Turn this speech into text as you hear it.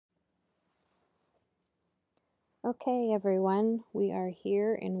Okay, everyone, we are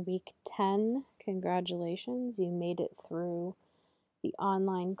here in week 10. Congratulations, you made it through the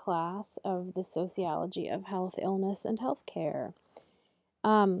online class of the Sociology of Health, Illness, and Healthcare.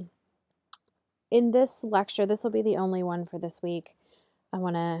 Um, in this lecture, this will be the only one for this week. I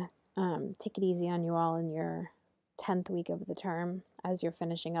want to take it easy on you all in your 10th week of the term as you're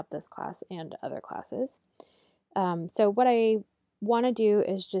finishing up this class and other classes. So what I want to do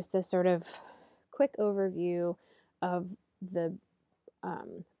is just a sort of quick overview of the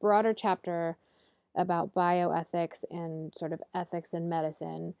broader chapter about bioethics and sort of ethics in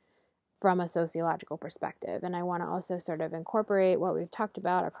medicine from a sociological perspective. And I want to also sort of incorporate what we've talked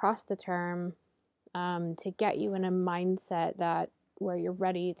about across the term to get you in a mindset that where you're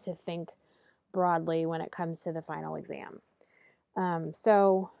ready to think broadly when it comes to the final exam.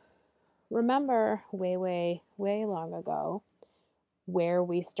 So remember way long ago where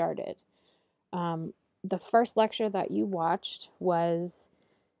we started. The first lecture that you watched was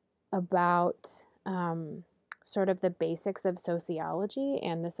about sort of the basics of sociology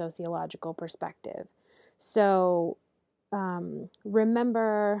and the sociological perspective. So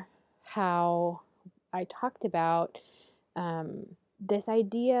remember how I talked about this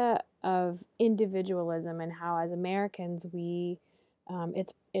idea of individualism and how as Americans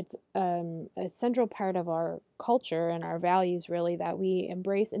it's a central part of our culture and our values really that we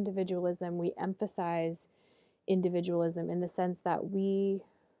embrace individualism. We emphasize individualism in the sense that we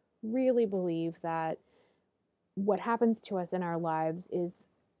really believe that what happens to us in our lives is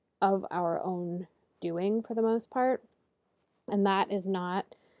of our own doing for the most part. And that is not,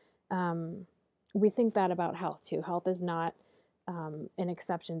 we think that about health too. Health is not an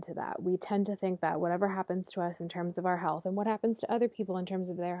exception to that. We tend to think that whatever happens to us in terms of our health and what happens to other people in terms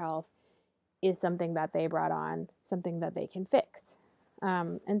of their health is something that they brought on, something that they can fix.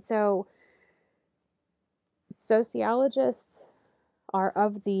 And so sociologists are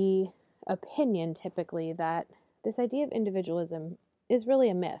of the opinion typically that this idea of individualism is really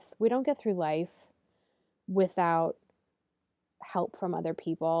a myth. We don't get through life without help from other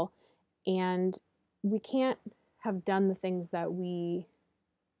people, and we can't have done the things that we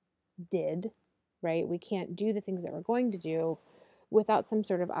did, right? We can't do the things that we're going to do without some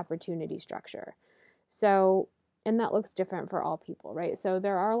sort of opportunity structure. So, and that looks different for all people, right? So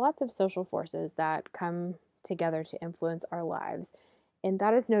there are lots of social forces that come together to influence our lives, and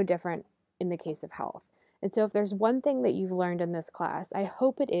that is no different in the case of health. And so if there's one thing that you've learned in this class, I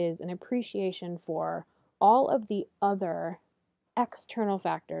hope it is an appreciation for all of the other external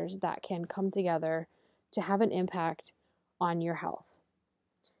factors that can come together to have an impact on your health.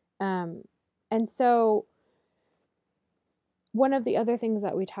 And so one of the other things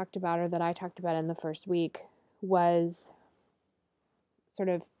that we talked about, or that I talked about in the first week, was sort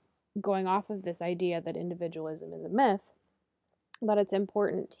of going off of this idea that individualism is a myth, that it's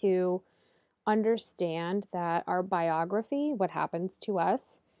important to understand that our biography, what happens to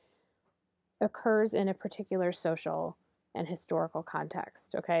us, occurs in a particular social and historical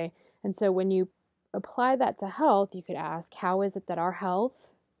context, okay? And so when you apply that to health, you could ask, how is it that our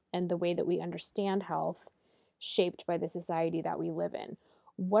health and the way that we understand health shaped by the society that we live in?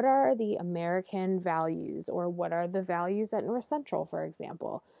 What are the American values, or what are the values at North Central, for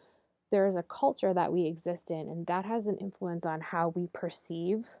example? There is a culture that we exist in, and that has an influence on how we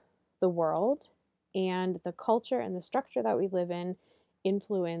perceive the world, and the culture and the structure that we live in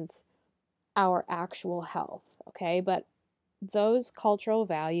influence our actual health, okay? But those cultural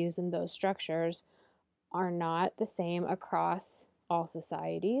values and those structures are not the same across all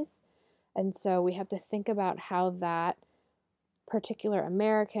societies. And so we have to think about how that particular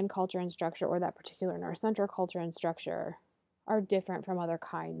American culture and structure, or that particular North Central culture and structure, are different from other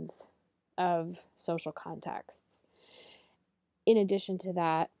kinds of social contexts. In addition to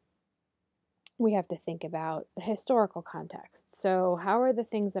that, we have to think about the historical context. So how are the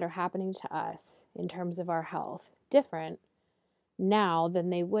things that are happening to us in terms of our health different now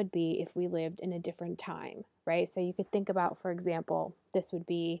than they would be if we lived in a different time, right? So you could think about, for example, this would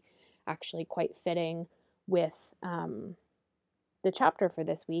be actually quite fitting with the chapter for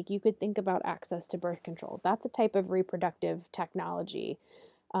this week. You could think about access to birth control. That's a type of reproductive technology.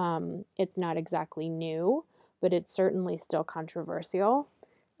 It's not exactly new, but it's certainly still controversial.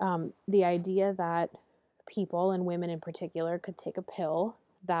 The idea that people, and women in particular, could take a pill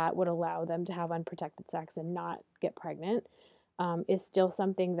that would allow them to have unprotected sex and not get pregnant is still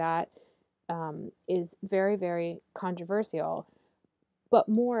something that is very controversial, but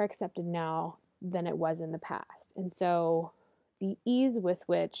more accepted now than it was in the past. And so the ease with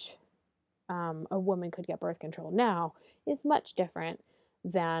which a woman could get birth control now is much different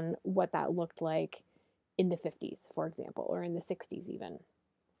than what that looked like in the 50s, for example, or in the 60s even.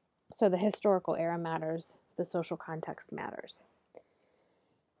 So the historical era matters, the social context matters.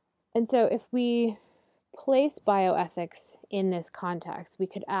 And so if we place bioethics in this context, we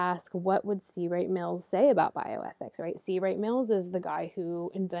could ask, what would C. Wright Mills say about bioethics, right? C. Wright Mills is the guy who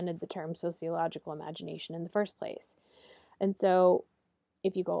invented the term sociological imagination in the first place. And so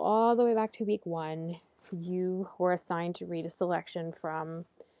if you go all the way back to week 1, you were assigned to read a selection from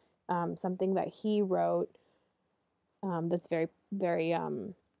something that he wrote that's very, very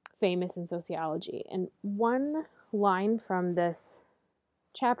famous in sociology. And one line from this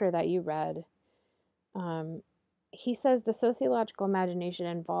chapter that you read, he says the sociological imagination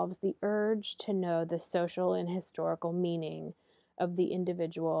involves the urge to know the social and historical meaning of the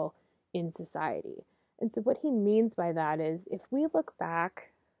individual in society. And so what he means by that is, if we look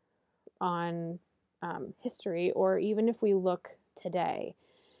back on history, or even if we look today,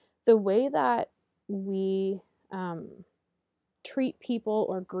 the way that we treat people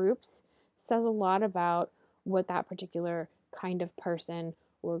or groups says a lot about what that particular kind of person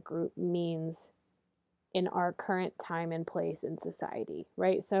or group means in our current time and place in society,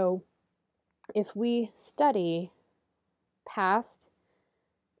 right? So if we study past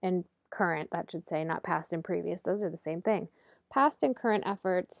and current, that should say, not past and previous, those are the same thing, past and current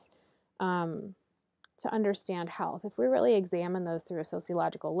efforts to understand health, if we really examine those through a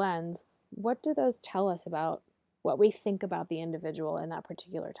sociological lens, what do those tell us about what we think about the individual in that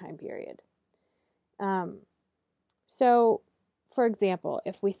particular time period? So, for example,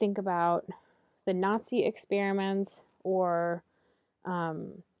 if we think about the Nazi experiments or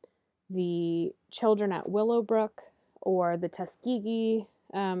the children at Willowbrook or the Tuskegee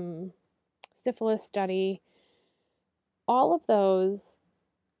syphilis study, all of those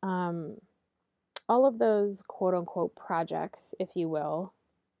quote unquote projects, if you will,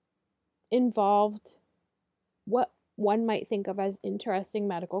 involved what one might think of as interesting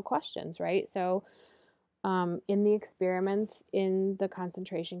medical questions, right? So in the experiments in the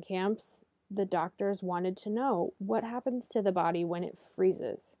concentration camps, the doctors wanted to know what happens to the body when it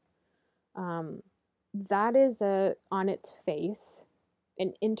freezes. That is on its face,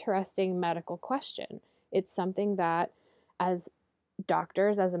 an interesting medical question. It's something that, as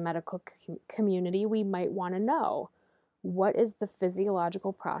doctors, as a medical community, we might want to know. What is the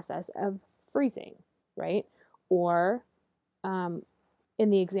physiological process of freezing, right? Or in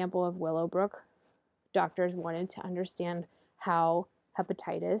the example of Willowbrook, doctors wanted to understand how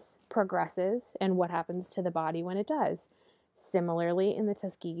hepatitis progresses and what happens to the body when it does. Similarly, in the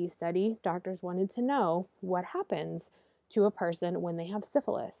Tuskegee study, doctors wanted to know what happens to a person when they have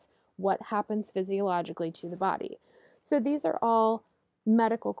syphilis, what happens physiologically to the body. So these are all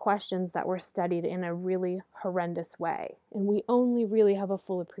medical questions that were studied in a really horrendous way. And we only really have a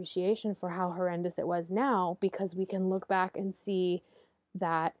full appreciation for how horrendous it was now because we can look back and see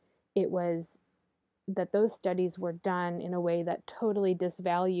that those studies were done in a way that totally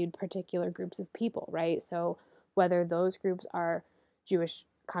disvalued particular groups of people, right? So whether those groups are Jewish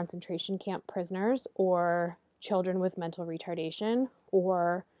concentration camp prisoners or children with mental retardation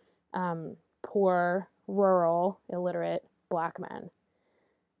or poor, rural, illiterate Black men.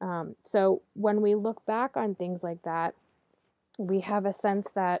 So when we look back on things like that, we have a sense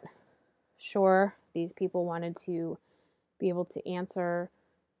that, sure, these people wanted to be able to answer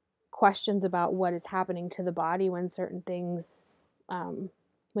questions about what is happening to the body when certain things,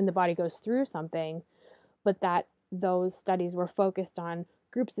 when the body goes through something, but that those studies were focused on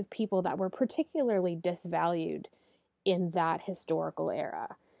groups of people that were particularly disvalued in that historical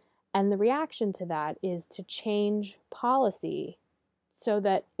era. And the reaction to that is to change policy so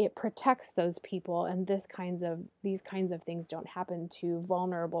that it protects those people and these kinds of things don't happen to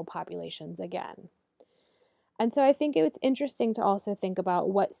vulnerable populations again. And so I think it's interesting to also think about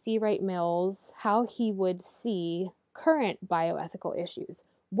what C. Wright Mills, how he would see current bioethical issues.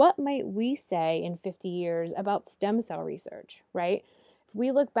 What might we say in 50 years about stem cell research, right? If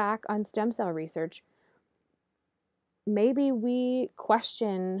we look back on stem cell research, maybe we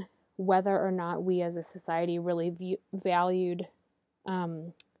question whether or not we as a society really valued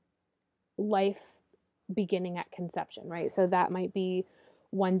life beginning at conception, right? So that might be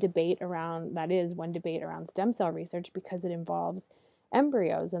one debate around stem cell research because it involves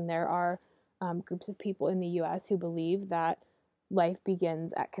embryos. And there are groups of people in the US who believe that life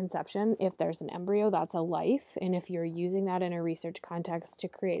begins at conception. If there's an embryo, that's a life. And if you're using that in a research context to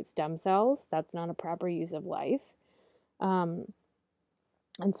create stem cells, that's not a proper use of life. And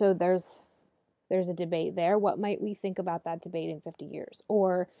so there's a debate there. What might we think about that debate in 50 years?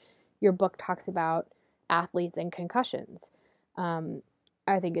 Or your book talks about athletes and concussions.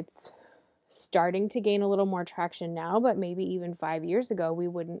 I think it's starting to gain a little more traction now, but maybe even 5 years ago, we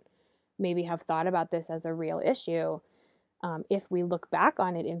wouldn't maybe have thought about this as a real issue. If we look back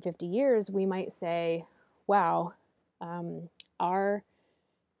on it in 50 years, we might say, wow, our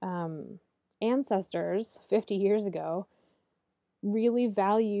ancestors 50 years ago really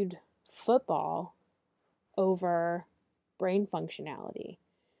valued football over brain functionality.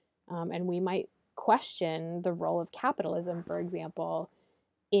 And we might question the role of capitalism, for example,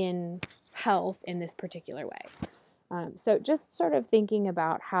 in health in this particular way. So just sort of thinking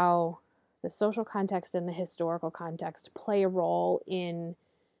about how the social context and the historical context play a role in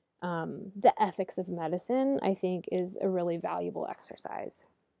the ethics of medicine, I think is a really valuable exercise.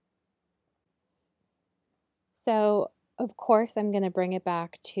 So, of course, I'm going to bring it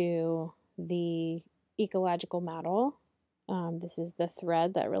back to the ecological model. This is the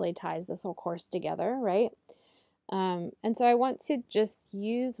thread that really ties this whole course together, right? And so I want to just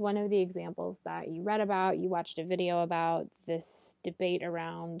use one of the examples that you read about, you watched a video about, this debate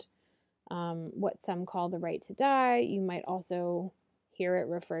around what some call the right to die. You might also hear it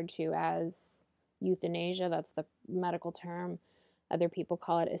referred to as euthanasia. That's the medical term. Other people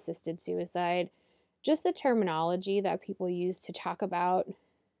call it assisted suicide. Just the terminology that people use to talk about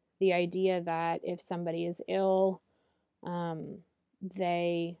the idea that if somebody is ill,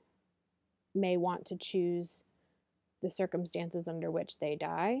 they may want to choose the circumstances under which they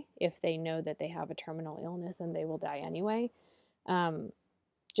die if they know that they have a terminal illness and they will die anyway.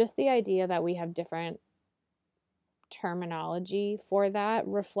 Just the idea that we have different terminology for that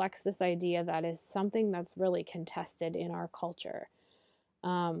reflects this idea that is something that's really contested in our culture,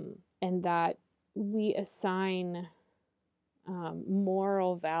 and that we assign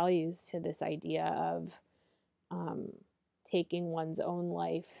moral values to this idea of taking one's own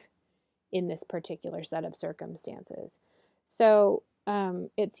life in this particular set of circumstances. So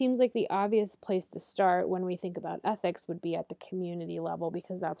it seems like the obvious place to start when we think about ethics would be at the community level,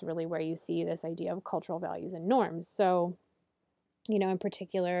 because that's really where you see this idea of cultural values and norms. So, in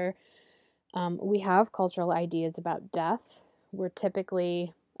particular, we have cultural ideas about death. We're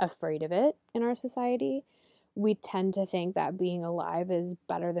typically afraid of it in our society. We tend to think that being alive is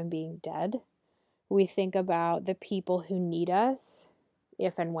better than being dead. We think about the people who need us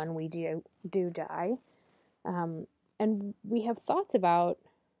if and when we do die. And we have thoughts about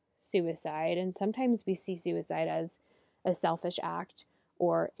suicide, and sometimes we see suicide as a selfish act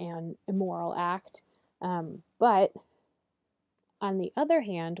or an immoral act. But on the other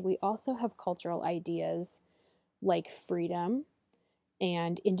hand, we also have cultural ideas like freedom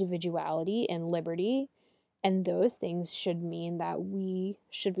and individuality and liberty. And those things should mean that we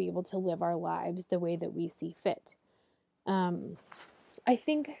should be able to live our lives the way that we see fit. I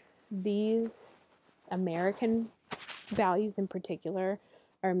think these American values in particular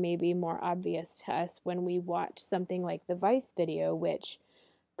are maybe more obvious to us when we watch something like the Vice video, which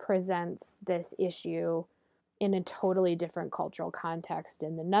presents this issue in a totally different cultural context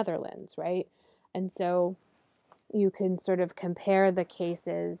in the Netherlands, right? And so you can sort of compare the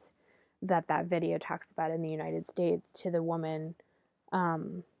cases that video talks about in the United States to the woman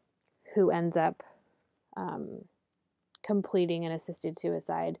who ends up completing an assisted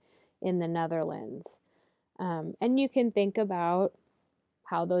suicide in the Netherlands. And you can think about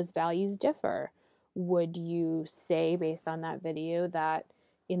how those values differ. Would you say, based on that video, that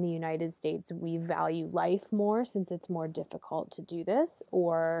in the United States we value life more since it's more difficult to do this?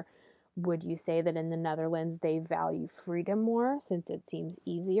 Or would you say that in the Netherlands they value freedom more since it seems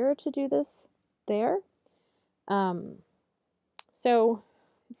easier to do this there? So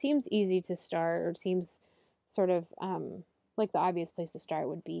it seems easy to start, or it seems sort of like the obvious place to start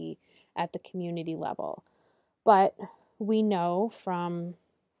would be at the community level. But we know from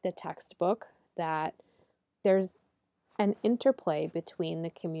the textbook that there's an interplay between the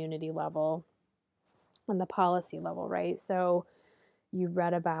community level and the policy level, right? So you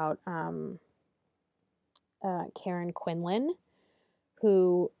read about Karen Quinlan,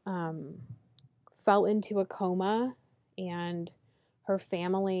 who fell into a coma, and her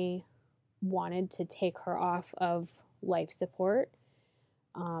family wanted to take her off of life support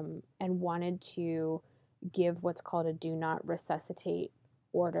and wanted to give what's called a do not resuscitate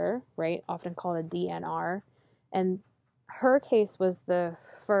order, right? Often called a DNR. And her case was the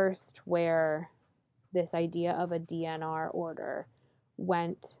first where this idea of a DNR order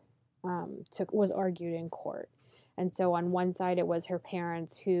was argued in court. And so on one side, it was her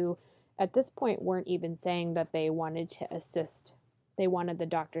parents who, at this point, weren't even saying that they wanted to assist. They wanted the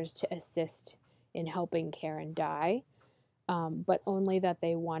doctors to assist in helping Karen die, but only that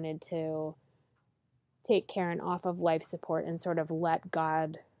they wanted to take Karen off of life support and sort of let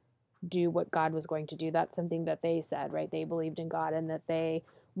God do what God was going to do. That's something that they said, right? They believed in God and that they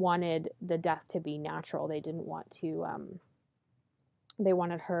wanted the death to be natural. They didn't want to, they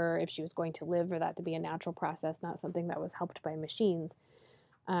wanted her, if she was going to live, for that to be a natural process, not something that was helped by machines.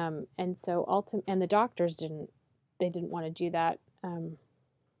 And so and the doctors they didn't want to do that.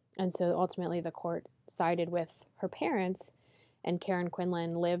 And so ultimately the court sided with her parents, and Karen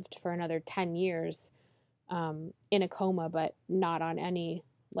Quinlan lived for another 10 years in a coma, but not on any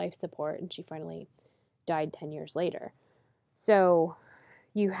life support. And she finally died 10 years later. So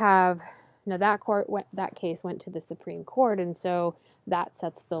you have, now that case went to the Supreme Court. And so that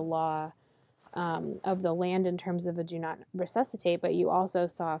sets the law of the land in terms of a do not resuscitate. But you also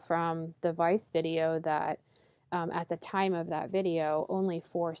saw from the Vice video that at the time of that video, only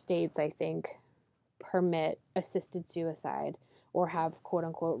 4 states, I think, permit assisted suicide or have quote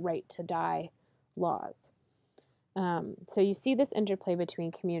unquote right to die laws. So you see this interplay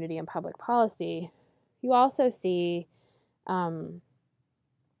between community and public policy. You also see the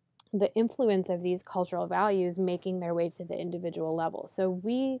influence of these cultural values making their way to the individual level. So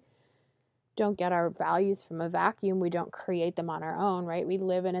we don't get our values from a vacuum. We don't create them on our own, right? We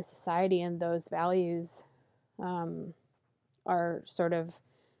live in a society, and those values are sort of,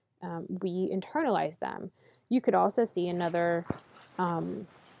 we internalize them. You could also see another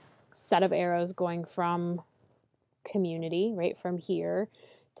set of arrows going from community, right, from here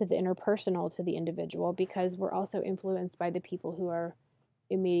to the interpersonal to the individual, because we're also influenced by the people who are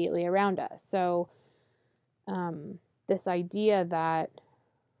immediately around us. So this idea that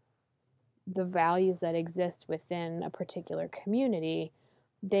the values that exist within a particular community,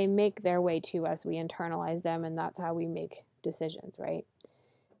 they make their way to us, we internalize them, and that's how we make decisions, right?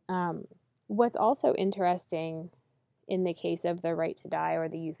 What's also interesting in the case of the right to die or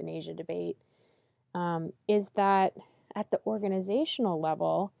the euthanasia debate is that at the organizational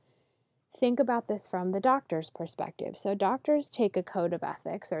level, think about this from the doctor's perspective. So doctors take a code of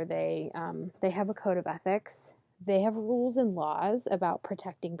ethics, or they have a code of ethics. They have rules and laws about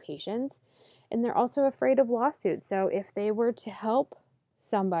protecting patients, and they're also afraid of lawsuits. So if they were to help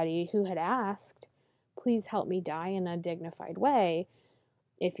somebody who had asked, please help me die in a dignified way,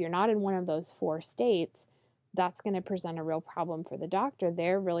 if you're not in one of those 4 states, that's going to present a real problem for the doctor.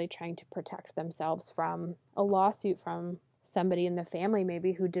 They're really trying to protect themselves from a lawsuit from somebody in the family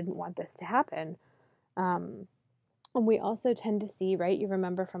maybe who didn't want this to happen. And we also tend to see, right, you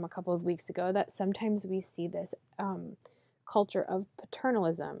remember from a couple of weeks ago that sometimes we see this culture of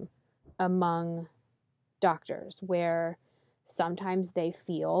paternalism among doctors, where sometimes they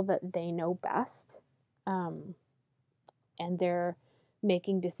feel that they know best, and they're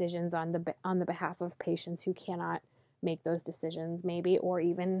making decisions on the behalf of patients who cannot make those decisions, maybe, or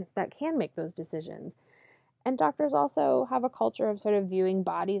even that can make those decisions. And doctors also have a culture of sort of viewing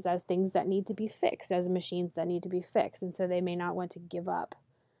bodies as things that need to be fixed, as machines that need to be fixed. And so they may not want to give up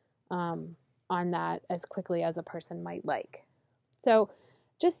on that as quickly as a person might like. So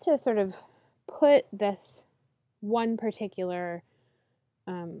just to sort of put this one particular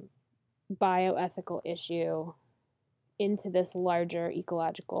bioethical issue into this larger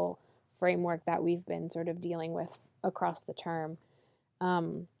ecological framework that we've been sort of dealing with across the term,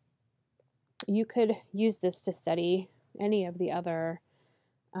 you could use this to study any of the other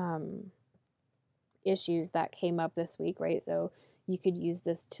issues that came up this week, right? So you could use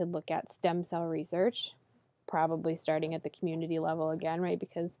this to look at stem cell research, probably starting at the community level again, right?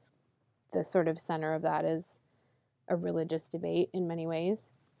 Because the sort of center of that is a religious debate in many ways.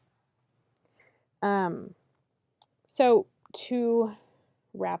 So to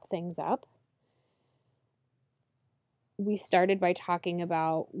wrap things up, we started by talking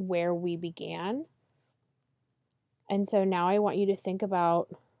about where we began. And so now I want you to think about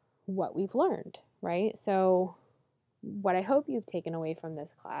what we've learned, right? So what I hope you've taken away from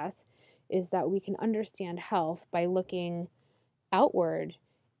this class is that we can understand health by looking outward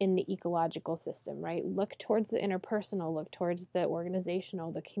in the ecological system, right? Look towards the interpersonal, look towards the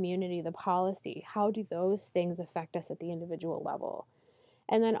organizational, the community, the policy. How do those things affect us at the individual level?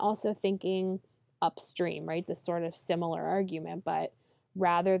 And then also thinking upstream, right? This sort of similar argument, but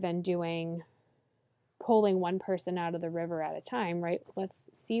rather than pulling one person out of the river at a time, right? Let's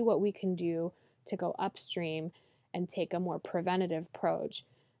see what we can do to go upstream and take a more preventative approach.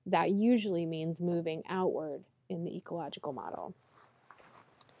 That usually means moving outward in the ecological model.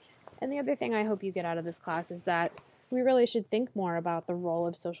 And the other thing I hope you get out of this class is that we really should think more about the role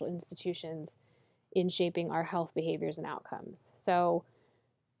of social institutions in shaping our health behaviors and outcomes. So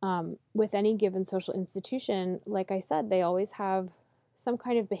with any given social institution, like I said, they always have some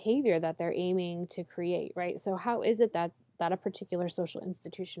kind of behavior that they're aiming to create, right? So how is it that that a particular social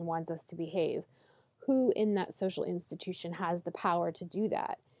institution wants us to behave. Who in that social institution has the power to do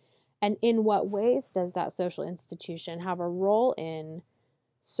that? And in what ways does that social institution have a role in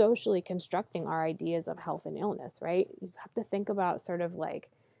socially constructing our ideas of health and illness, right? You have to think about sort of like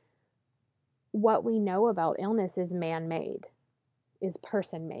what we know about illness is man-made, is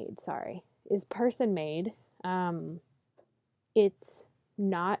person-made, is person-made. It's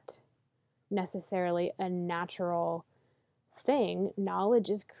not necessarily a natural thing. Knowledge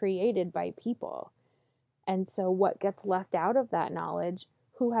is created by people. And so what gets left out of that knowledge,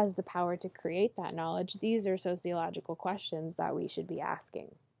 who has the power to create that knowledge? These are sociological questions that we should be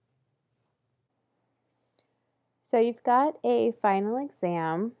asking. So you've got a final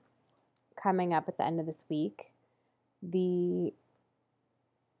exam coming up at the end of this week. The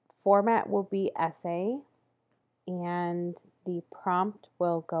format will be essay, and the prompt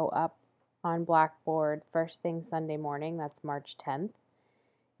will go up on Blackboard first thing Sunday morning. That's March 10th.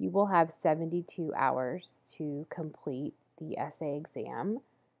 You will have 72 hours to complete the essay exam,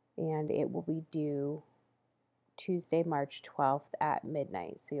 and it will be due Tuesday, March 12th at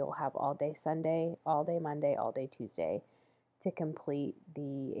midnight. So you'll have all day Sunday, all day Monday, all day Tuesday to complete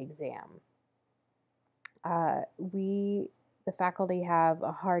the exam. The faculty have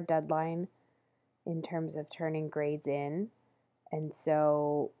a hard deadline in terms of turning grades in, and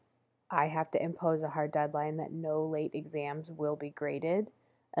so I have to impose a hard deadline that no late exams will be graded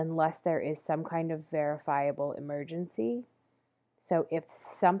unless there is some kind of verifiable emergency. So if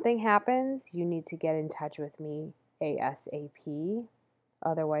something happens, you need to get in touch with me ASAP.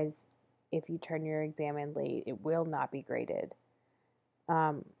 Otherwise, if you turn your exam in late, it will not be graded.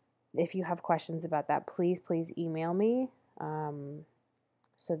 If you have questions about that, please email me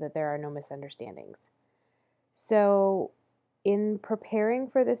so that there are no misunderstandings. So in preparing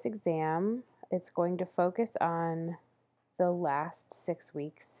for this exam, it's going to focus on the last 6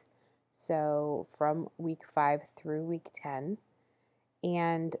 weeks, so from week 5 through week 10.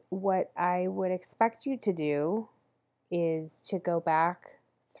 And what I would expect you to do is to go back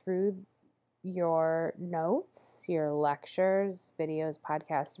through your notes, your lectures, videos,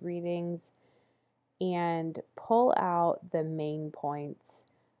 podcasts, readings, and pull out the main points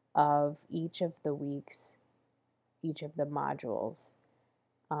of each of the weeks, each of the modules.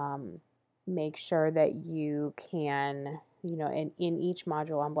 Make sure that you can, in each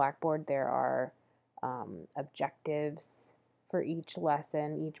module on Blackboard, there are objectives for each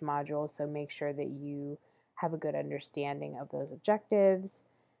lesson, each module. So make sure that you have a good understanding of those objectives.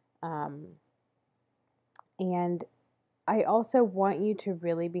 And I also want you to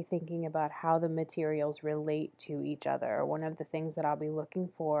really be thinking about how the materials relate to each other. One of the things that I'll be looking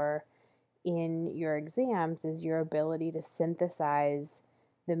for in your exams is your ability to synthesize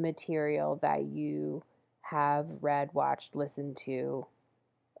the material that you have read, watched, listened to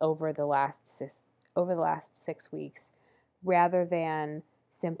over the last 6 weeks, rather than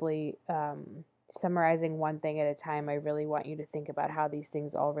simply summarizing one thing at a time. I really want you to think about how these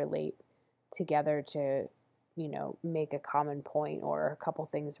things all relate together to, make a common point, or a couple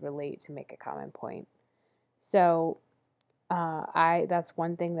things relate to make a common point. So that's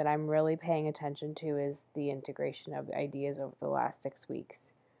one thing that I'm really paying attention to, is the integration of ideas over the last 6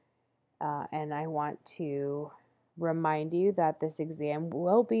 weeks. And I want to remind you that this exam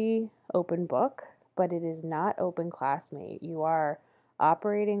will be open book, but it is not open classmate. You are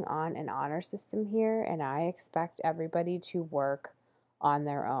operating on an honor system here, and I expect everybody to work on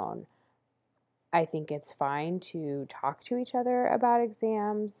their own. I think it's fine to talk to each other about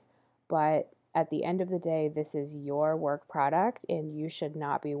exams, but at the end of the day, this is your work product, and you should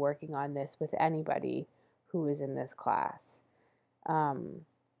not be working on this with anybody who is in this class.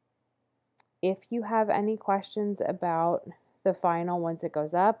 If you have any questions about the final once it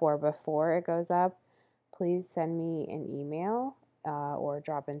goes up or before it goes up, please send me an email or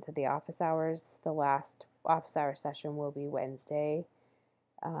drop into the office hours. The last office hour session will be Wednesday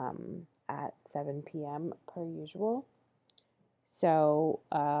at 7 p.m. per usual. So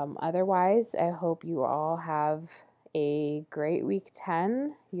otherwise, I hope you all have a great week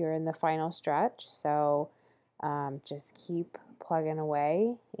 10. You're in the final stretch, so just keep plugging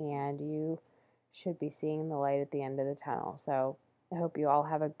away, and you should be seeing the light at the end of the tunnel. So I hope you all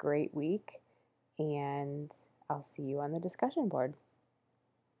have a great week, and I'll see you on the discussion board.